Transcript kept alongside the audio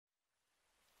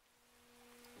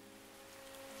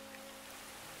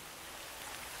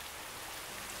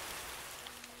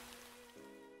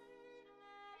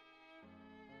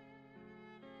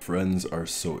Friends are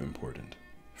so important.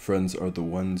 Friends are the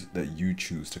ones that you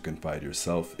choose to confide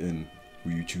yourself in, who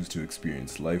you choose to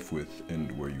experience life with,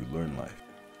 and where you learn life.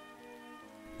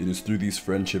 It is through these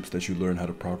friendships that you learn how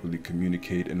to properly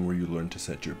communicate and where you learn to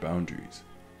set your boundaries.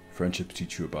 Friendships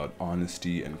teach you about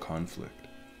honesty and conflict.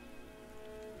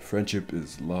 Friendship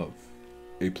is love.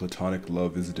 A platonic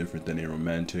love is different than a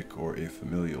romantic or a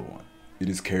familial one. It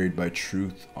is carried by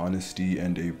truth, honesty,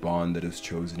 and a bond that is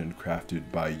chosen and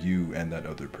crafted by you and that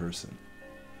other person.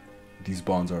 These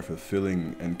bonds are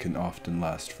fulfilling and can often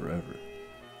last forever.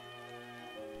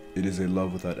 It is a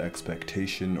love without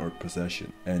expectation or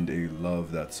possession, and a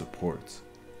love that supports.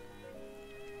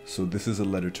 So this is a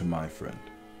letter to my friend.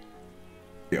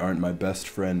 They aren't my best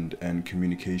friend, and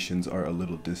communications are a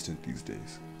little distant these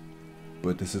days.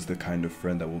 But this is the kind of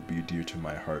friend that will be dear to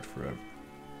my heart forever.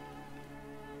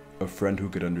 A friend who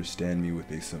could understand me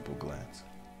with a simple glance.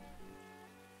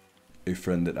 A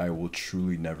friend that I will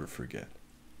truly never forget.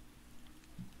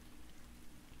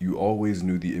 You always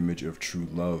knew the image of true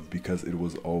love because it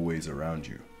was always around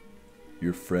you.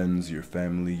 Your friends, your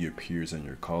family, your peers, and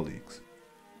your colleagues.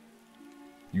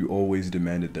 You always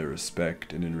demanded their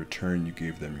respect, and in return you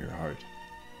gave them your heart.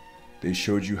 They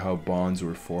showed you how bonds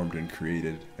were formed and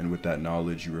created, and with that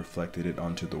knowledge you reflected it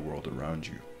onto the world around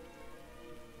you.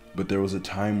 But there was a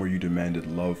time where you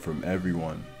demanded love from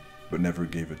everyone, but never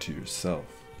gave it to yourself.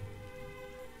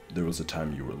 There was a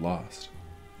time you were lost.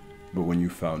 But when you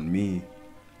found me,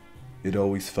 it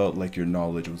always felt like your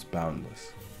knowledge was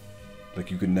boundless,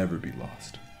 like you could never be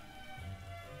lost.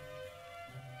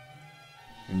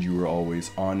 And you were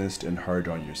always honest and hard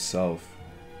on yourself,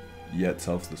 yet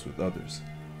selfless with others.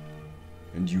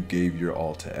 And you gave your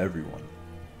all to everyone.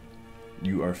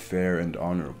 You are fair and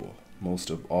honorable.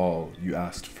 Most of all, you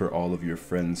asked for all of your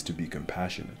friends to be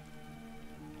compassionate,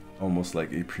 almost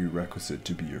like a prerequisite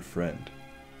to be your friend.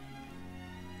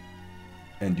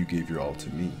 And you gave your all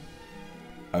to me.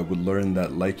 I would learn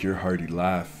that like your hearty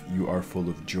laugh, you are full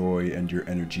of joy and your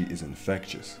energy is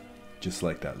infectious, just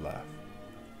like that laugh.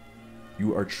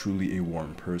 You are truly a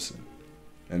warm person,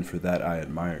 and for that I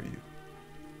admire you.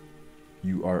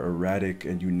 You are erratic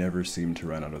and you never seem to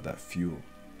run out of that fuel,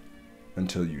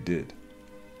 until you did.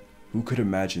 Who could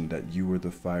imagine that you were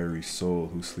the fiery soul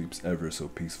who sleeps ever so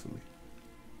peacefully?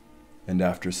 And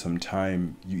after some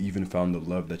time, you even found the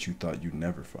love that you thought you'd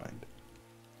never find.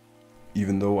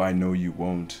 Even though I know you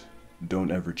won't,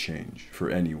 don't ever change for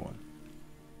anyone.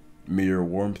 May your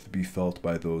warmth be felt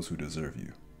by those who deserve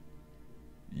you.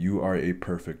 You are a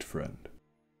perfect friend,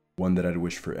 one that I'd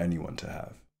wish for anyone to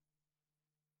have.